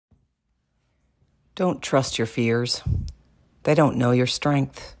Don't trust your fears. They don't know your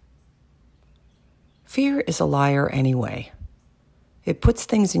strength. Fear is a liar anyway. It puts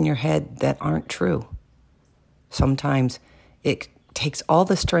things in your head that aren't true. Sometimes it takes all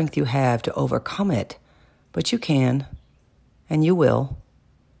the strength you have to overcome it, but you can, and you will.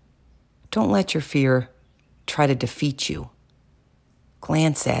 Don't let your fear try to defeat you.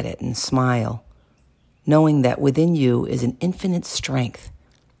 Glance at it and smile, knowing that within you is an infinite strength,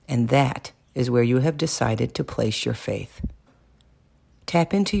 and that is where you have decided to place your faith.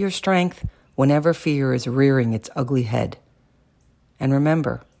 Tap into your strength whenever fear is rearing its ugly head. And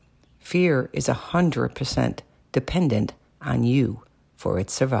remember, fear is 100% dependent on you for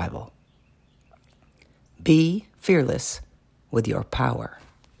its survival. Be fearless with your power.